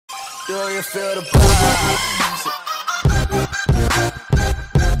Do you feel the vibes?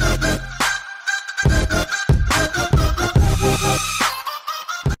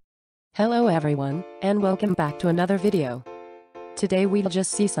 Hello everyone, and welcome back to another video. Today we'll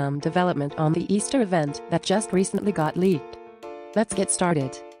just see some development on the Easter event that just recently got leaked. Let's get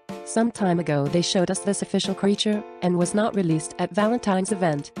started. Some time ago they showed us this official creature, and was not released at Valentine's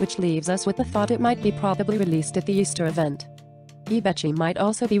event, which leaves us with the thought it might be probably released at the Easter event. Ibechi might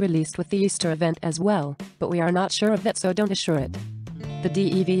also be released with the Easter event as well, but we are not sure of that, so don't assure it. The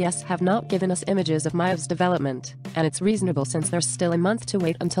devs have not given us images of Maev's development, and it's reasonable since there's still a month to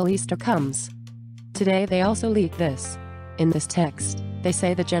wait until Easter comes. Today they also leaked this. In this text, they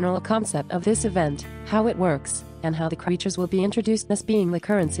say the general concept of this event, how it works, and how the creatures will be introduced, thus being the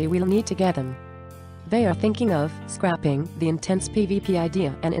currency we'll need to get them. They are thinking of scrapping the intense PvP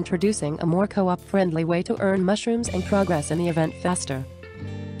idea and introducing a more co-op friendly way to earn mushrooms and progress in the event faster.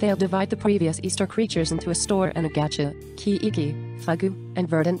 They'll divide the previous Easter creatures into a store and a gacha. Kiiki, Fugu, and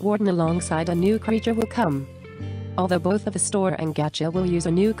Verdant Warden alongside a new creature will come. Although both of the store and gacha will use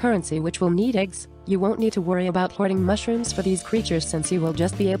a new currency which will need eggs, you won't need to worry about hoarding mushrooms for these creatures since you will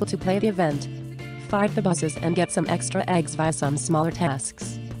just be able to play the event, fight the bosses and get some extra eggs via some smaller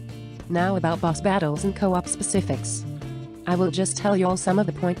tasks. Now about boss battles and co-op specifics. I will just tell you all some of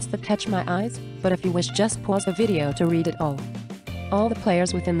the points that catch my eyes, but if you wish just pause the video to read it all. All the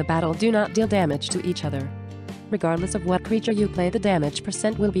players within the battle do not deal damage to each other. Regardless of what creature you play, the damage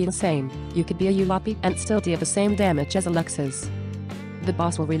percent will be the same. You could be a Ulapi and still deal the same damage as Alexis. The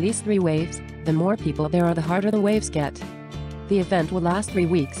boss will release 3 waves, the more people there are the harder the waves get. The event will last 3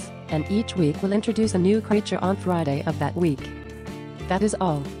 weeks, and each week will introduce a new creature on Friday of that week. That is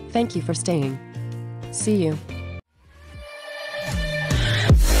all, thank you for staying. See you.